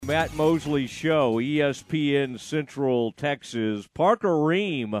Matt Mosley Show, ESPN Central Texas. Parker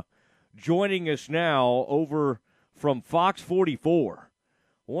Rehm joining us now over from Fox 44,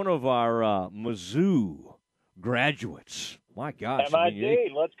 one of our Mizzou graduates. My gosh.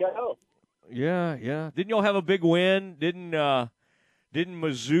 MIT, let's go. Yeah. Didn't y'all have a big win? Didn't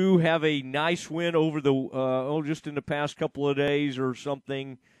Mizzou have a nice win over just in the past couple of days or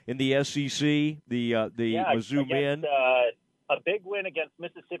something in the SEC? The Mizzou men. A big win against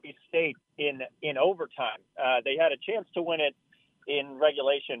Mississippi State in overtime. They had a chance to win it in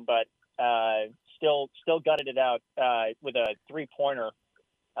regulation, but still gutted it out with a 3-pointer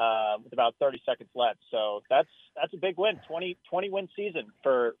with about 30 seconds left. So that's a big win. 20 win season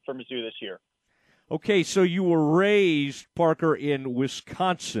for Mizzou this year. Okay, so you were raised, Parker, in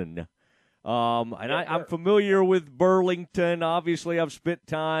Wisconsin. I'm familiar with Burlington. Obviously, I've spent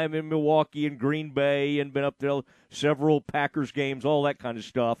time in Milwaukee and Green Bay and been up to several Packers games, all that kind of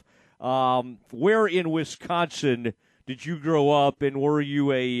stuff. Where in Wisconsin did you grow up, and were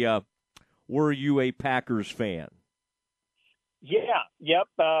you a Packers fan? Yeah, yep.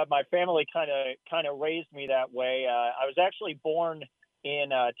 My family kind of raised me that way. I was actually born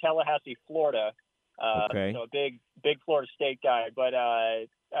in Tallahassee, Florida. Okay. So a big Florida State guy, but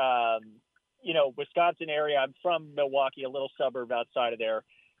Wisconsin area. I'm from Milwaukee, a little suburb outside of there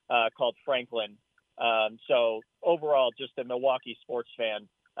called Franklin. So overall, just a Milwaukee sports fan.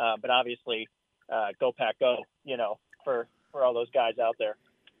 But obviously, go Pack Go, for all those guys out there.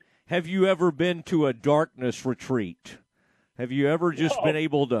 Have you ever been to a darkness retreat? Have you ever just been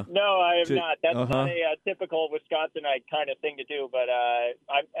able to? No, I have not. That's not a typical Wisconsinite kind of thing to do. But I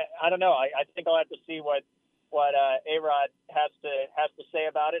don't know. I think I'll have to see what A-Rod has to say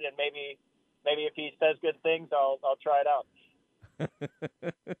about it, and maybe if he says good things, I'll try it out.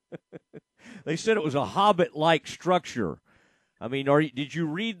 They said it was a Hobbit-like structure. I mean, did you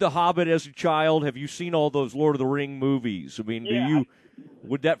read The Hobbit as a child? Have you seen all those Lord of the Ring movies? I mean,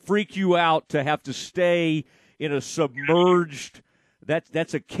 would that freak you out to have to stay in a submerged?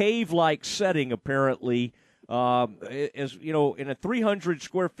 That's a cave-like setting, apparently. As you know, in a 300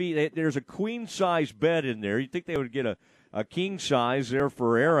 square feet, there's a queen-size bed in there. You'd think they would get a king size there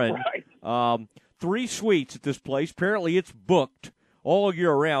for Aaron. Right. 3 suites at this place. Apparently, it's booked all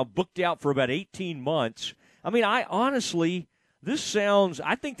year round, booked out for about 18 months. I mean, I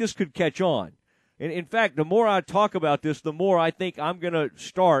think this could catch on. And in fact, the more I talk about this, the more I think I'm going to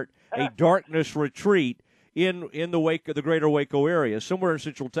start a darkness retreat in the greater Waco area, somewhere in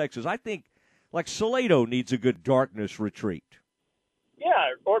Central Texas. I think like Salado needs a good darkness retreat.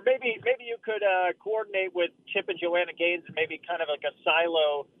 Yeah, or maybe you could coordinate with Chip and Joanna Gaines and maybe kind of like a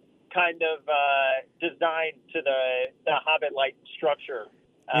silo kind of design to the Hobbit-like structure,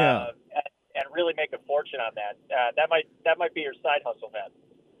 and really make a fortune on that. That might be your side hustle, man.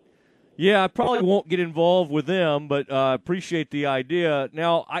 Yeah, I probably won't get involved with them, but appreciate the idea.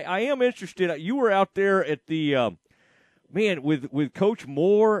 Now, I am interested. You were out there at the with Coach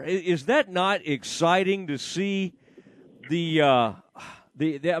Moore. Is that not exciting to see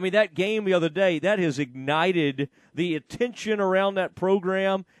that game the other day? That has ignited the attention around that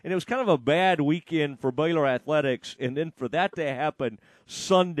program, and it was kind of a bad weekend for Baylor athletics, and then for that to happen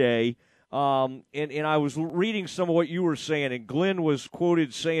Sunday. And I was reading some of what you were saying, and Glenn was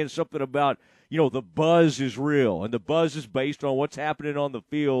quoted saying something about, the buzz is real, and the buzz is based on what's happening on the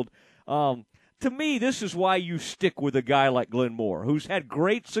field. To me, this is why you stick with a guy like Glenn Moore, who's had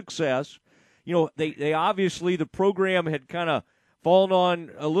great success. They obviously, the program had kind of fallen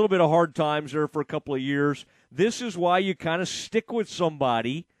on a little bit of hard times there for a couple of years. This is why you kind of stick with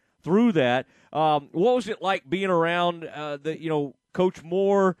somebody through that. What was it like being around Coach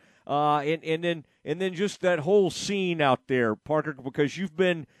Moore, and then just that whole scene out there, Parker? Because you've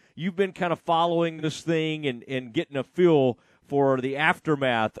been kind of following this thing and getting a feel for the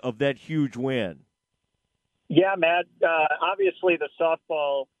aftermath of that huge win. Yeah, Matt. Obviously, the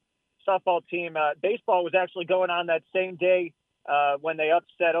softball team. Baseball was actually going on that same day when they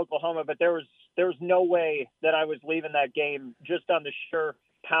upset Oklahoma, but there was no way that I was leaving that game just on the sheer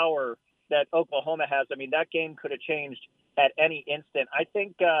power that Oklahoma has. I mean, that game could have changed at any instant. I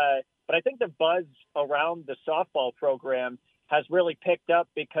think the buzz around the softball program has really picked up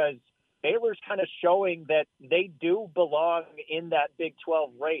because Baylor's kind of showing that they do belong in that Big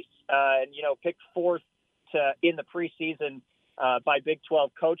 12 race, and picked fourth in the preseason by Big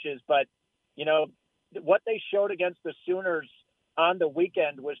 12 coaches. But what they showed against the Sooners on the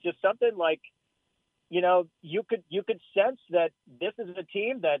weekend was just something like, you could sense that this is a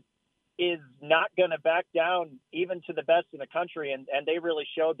team that is not going to back down even to the best in the country, and they really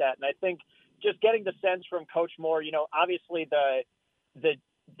showed that. And I think just getting the sense from Coach Moore, obviously the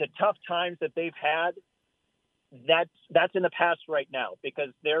the tough times that they've had, that's in the past right now because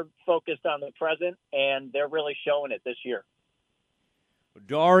they're focused on the present and they're really showing it this year.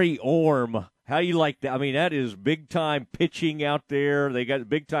 Dari Orm, how you like that? I mean, that is big time pitching out there. They got a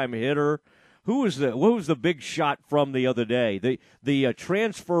big time hitter. What was the big shot from the other day? The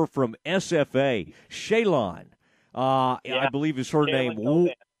transfer from SFA, Shaylon, I believe is her name.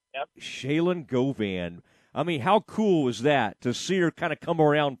 Govan. Yep. Shaylon Govan. I mean, how cool was that to see her kind of come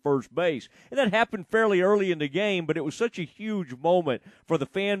around first base? And that happened fairly early in the game, but it was such a huge moment for the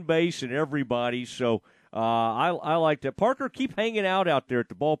fan base and everybody. So I like that. Parker, keep hanging out there at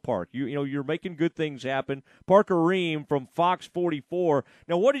the ballpark. You know, you're making good things happen. Parker Rehm from Fox 44.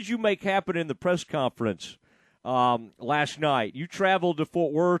 Now, what did you make happen in the press conference last night? You traveled to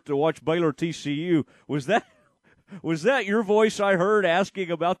Fort Worth to watch Baylor TCU. Was that your voice I heard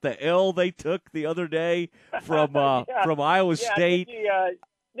asking about the L they took the other day from from Iowa State?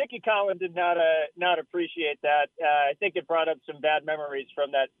 Nikki Collin did not appreciate that. I think it brought up some bad memories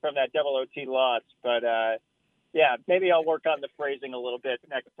from that double OT loss. But maybe I'll work on the phrasing a little bit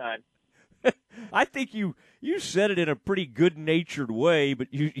next time. I think you said it in a pretty good-natured way,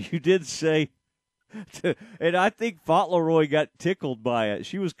 but you did say. And I think Fauntleroy got tickled by it.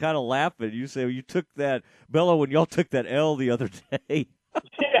 She was kind of laughing. You say, well, you took that, Bella, when y'all took that L the other day.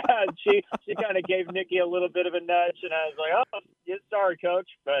 Yeah, she kind of gave Nikki a little bit of a nudge, and I was like, oh, sorry, Coach.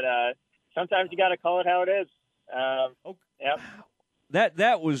 But sometimes you got to call it how it is. Yeah.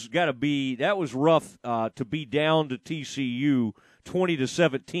 That was rough to be down to TCU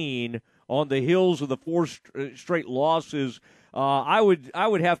 20-17 on the heels of the four straight losses. I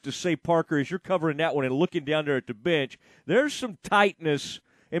would have to say, Parker, as you're covering that one and looking down there at the bench, there's some tightness,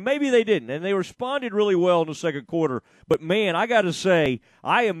 and maybe they didn't, and they responded really well in the second quarter. But, man, I got to say,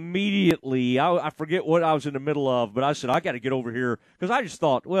 I immediately, I forget what I was in the middle of, but I said, I got to get over here because I just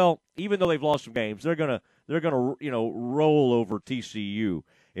thought, well, even though they've lost some games, they're gonna roll over TCU,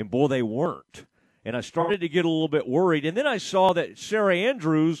 and boy, they weren't. And I started to get a little bit worried, and then I saw that Sarah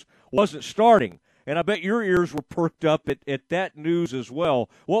Andrews wasn't starting. And I bet your ears were perked up at that news as well.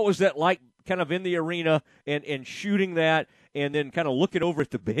 What was that like kind of in the arena and shooting that and then kind of looking over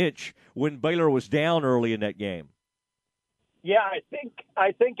at the bench when Baylor was down early in that game? Yeah,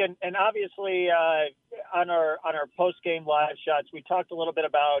 I think and obviously on our post-game live shots, we talked a little bit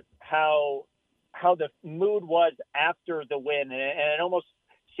about how the mood was after the win. And it almost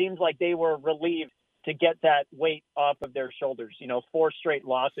seems like they were relieved to get that weight off of their shoulders. 4 straight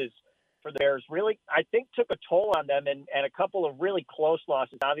losses for the Bears really, I think, took a toll on them and a couple of really close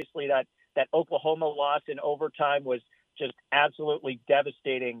losses. Obviously, that Oklahoma loss in overtime was just absolutely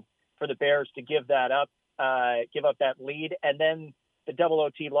devastating for the Bears to give up that lead. And then the double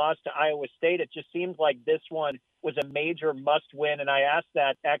OT loss to Iowa State, it just seems like this one was a major must win. And I asked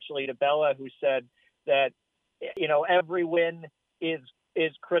that actually to Bella, who said that, every win is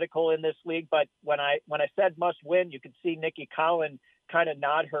critical in this league. But when I said must win, you could see Nikki Collin kind of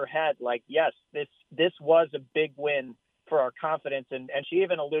nod her head like, yes, this was a big win for our confidence. And she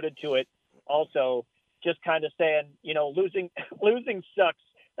even alluded to it also, just kind of saying, losing sucks.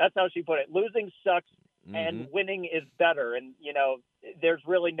 That's how she put it. Losing sucks and winning is better. And, there's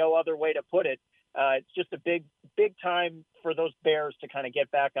really no other way to put it. It's just a big time for those Bears to kind of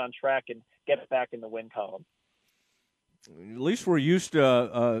get back on track and get back in the win column. At least we're used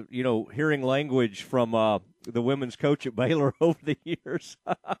to, hearing language from the women's coach at Baylor over the years.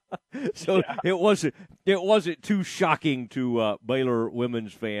 So yeah. It wasn't too shocking to Baylor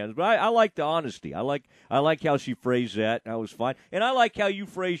women's fans. But I like the honesty. I like how she phrased that. That was fine. And I like how you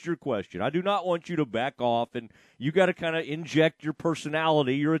phrased your question. I do not want you to back off, and you got to kind of inject your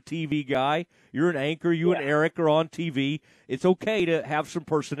personality. You're a TV guy. You're an anchor. You and Eric are on TV. It's okay to have some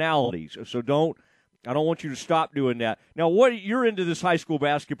personalities. So I don't want you to stop doing that. Now, you're into this high school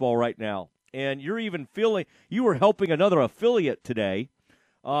basketball right now, and you're even you were helping another affiliate today,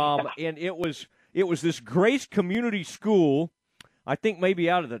 and it was this Grace Community School, I think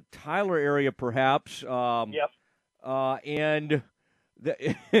maybe out of the Tyler area perhaps. Yep. And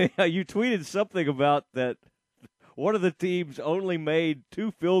you tweeted something about that one of the teams only made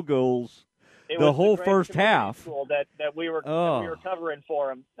 2 field goals the whole first half. That we were covering for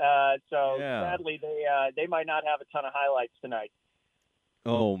them. Sadly, they might not have a ton of highlights tonight.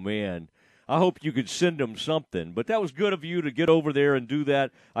 Oh man, I hope you could send them something. But that was good of you to get over there and do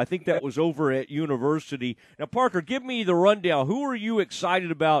that. I think that was over at University. Now, Parker, give me the rundown. Who are you excited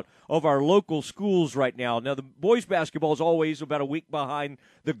about of our local schools right now? Now, the boys basketball is always about a week behind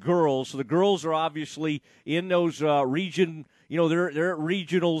the girls, so the girls are obviously in those region. They're at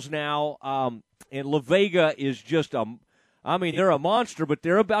regionals now, and La Vega is just I mean, they're a monster, but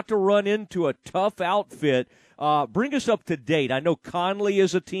they're about to run into a tough outfit. Bring us up to date. I know Conley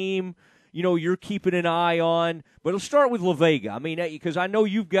is a team, you're keeping an eye on, but let's start with La Vega. I mean, because I know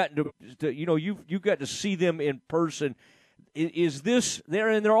you've gotten to you've got to see them in person. Is this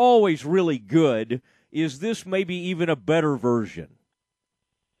they're always really good? Is this maybe even a better version?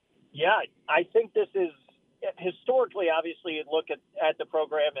 Yeah, I think this is historically, obviously, you look at the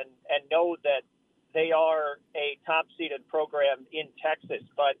program and know that they are a top-seeded program in Texas.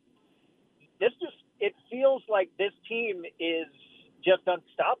 But it feels like this team is just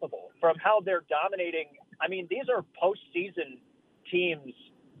unstoppable from how they're dominating. I mean, these are postseason teams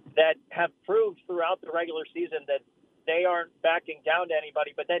that have proved throughout the regular season that they aren't backing down to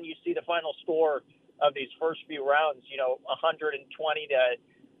anybody. But then you see the final score of these first few rounds, 120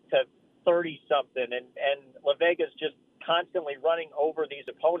 to 30 something, and La Vega's just constantly running over these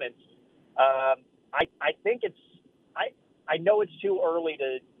opponents. I think I know it's too early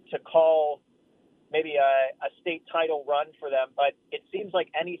to call maybe a state title run for them, but it seems like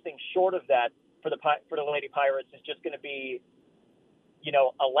anything short of that for the Lady Pirates is just going to be,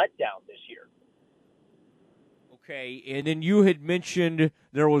 a letdown this year. Okay, and then you had mentioned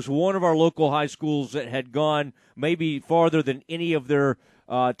there was one of our local high schools that had gone maybe farther than any of their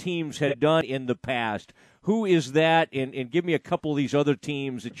teams had done in the past. Who is that? And give me a couple of these other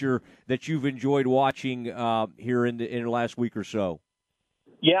teams that you've enjoyed watching here in the last week or so.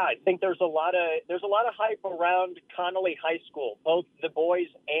 Yeah, I think there's a lot of hype around Connolly High School, both the boys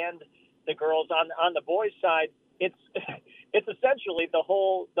and the girls. On the boys' side, it's essentially the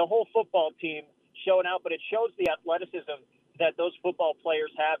whole football team showing out, but it shows the athleticism that those football players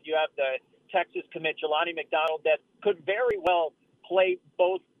have. You have the Texas commit, Jelani McDonald, that could very well play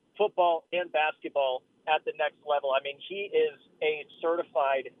both football and basketball at the next level. I mean, he is a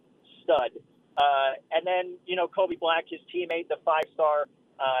certified stud. And then, Kobe Black, his teammate, the 5-star,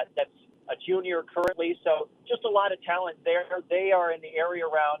 that's a junior currently. So just a lot of talent there. They are in the area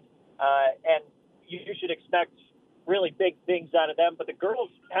round, and you should expect really big things out of them. But the girls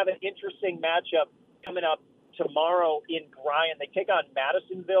have an interesting matchup coming up tomorrow in Bryan. They take on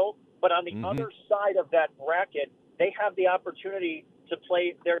Madisonville, but on the other side of that bracket, they have the opportunity to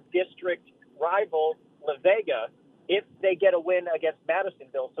play their district rival, La Vega, if they get a win against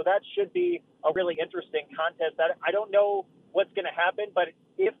Madisonville. So that should be a really interesting contest. I don't know what's going to happen, but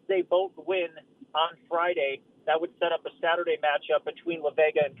if they both win on Friday, that would set up a Saturday matchup between La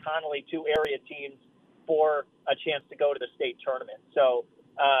Vega and Connolly, two area teams, for a chance to go to the state tournament. So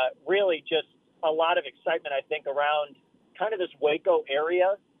really just a lot of excitement, I think, around kind of this Waco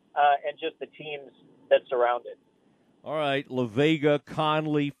area and just the teams that surround it. All right, La Vega,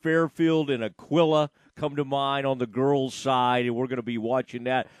 Conley, Fairfield, and Aquila come to mind on the girls' side, and we're going to be watching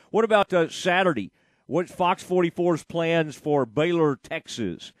that. What about Saturday? What's Fox 44's plans for Baylor,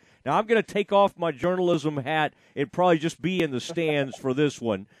 Texas? Now, I'm going to take off my journalism hat and probably just be in the stands for this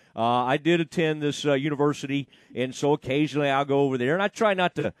one. I did attend this university, and so occasionally I'll go over there. And I try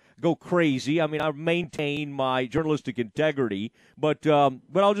not to go crazy. I mean, I maintain my journalistic integrity, but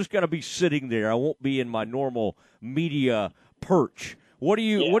I'll just kind of be sitting there. I won't be in my normal media perch. What do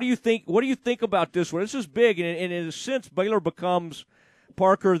you think? What do you think about this one? This is big, and in a sense, Baylor becomes,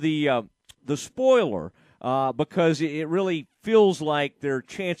 Parker, the spoiler. Because it really feels like their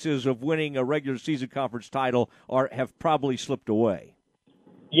chances of winning a regular season conference title have probably slipped away.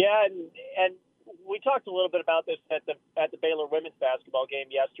 Yeah, and we talked a little bit about this at the Baylor women's basketball game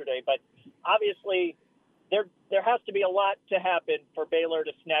yesterday, but obviously there has to be a lot to happen for Baylor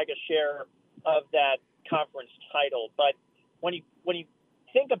to snag a share of that conference title. But when you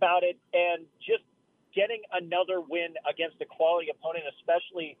think about it, and just getting another win against a quality opponent,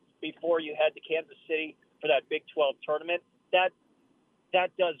 especially before you head to Kansas City for that Big 12 tournament, that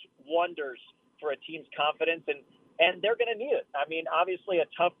does wonders for a team's confidence, and they're going to need it. I mean, obviously a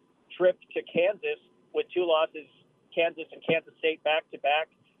tough trip to Kansas with two losses, Kansas and Kansas State back-to-back.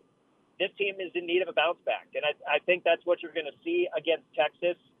 This team is in need of a bounce back, and I think that's what you're going to see against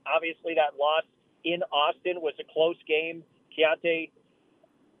Texas. Obviously that loss in Austin was a close game. Keontae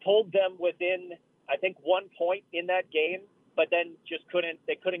pulled them within, I think, 1 point in that game, but then just couldn't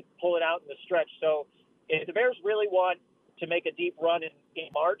pull it out in the stretch. So if the Bears really want to make a deep run in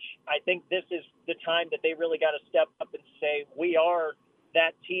March, I think this is the time that they really got to step up and say, we are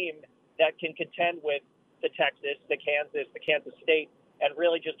that team that can contend with the Texas, the Kansas State, and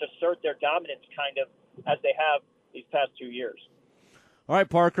really just assert their dominance kind of as they have these past 2 years. All right,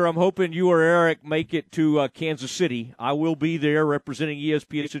 Parker, I'm hoping you or Eric make it to Kansas City. I will be there representing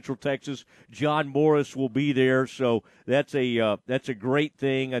ESPN Central Texas. John Morris will be there, so that's a great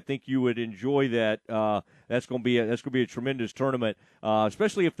thing. I think you would enjoy that. that's going to be a tremendous tournament,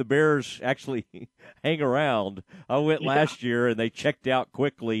 especially if the Bears actually hang around. I went last year and they checked out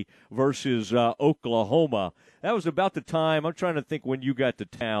quickly versus Oklahoma. That was about the time. I'm trying to think when you got to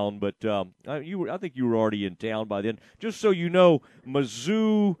town, but I think you were already in town by then. Just so you know,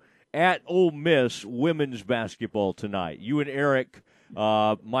 Mizzou at Ole Miss women's basketball tonight. You and Eric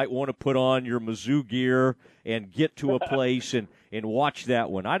might want to put on your Mizzou gear and get to a place and watch that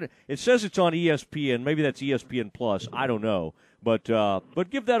one. It says it's on ESPN. Maybe that's ESPN Plus. I don't know, but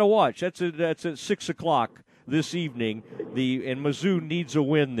give that a watch. That's at 6:00 this evening. And Mizzou needs a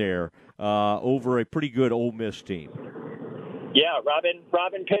win there over a pretty good Ole Miss team. Yeah,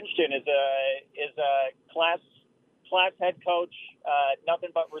 Robin Pinchton is a class head coach. Nothing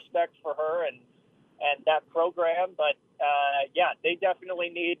but respect for her and that program. But yeah, they definitely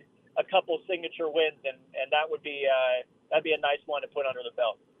need a couple signature wins, and that would be that'd be a nice one to put under the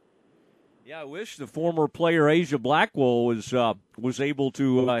belt. Yeah, I wish the former player Asia Blackwell was able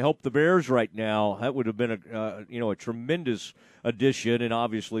to help the Bears right now. That would have been a tremendous addition, and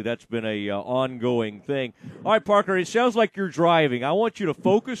obviously that's been a ongoing thing. All right, Parker, it sounds like you're driving. I want you to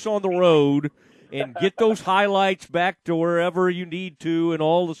focus on the road and get those highlights back to wherever you need to and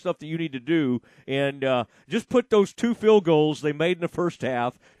all the stuff that you need to do. And just put those 2 field goals they made in the first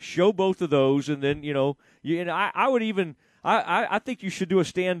half, show both of those, and then, I think you should do a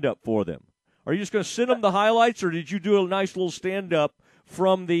stand-up for them. Are you just going to send them the highlights, or did you do a nice little stand-up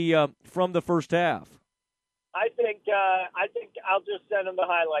from the first half? I think I'll just send them the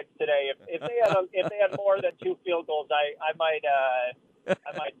highlights today. If they had more than 2 field goals, I might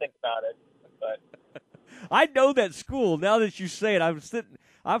think about it. But I know that school. Now that you say it,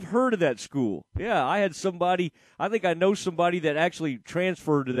 I've heard of that school. Yeah, I think I know somebody that actually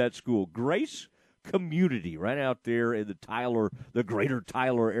transferred to that school. Grace Community, right out there in the greater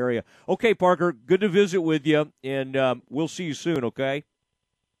Tyler area. Okay, Parker, good to visit with you, and we'll see you soon, okay?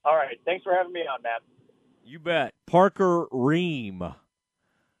 All right. Thanks for having me on, Matt. You bet. Parker Rehm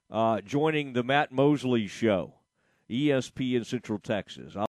joining the Matt Mosley Show, ESPN Central Texas.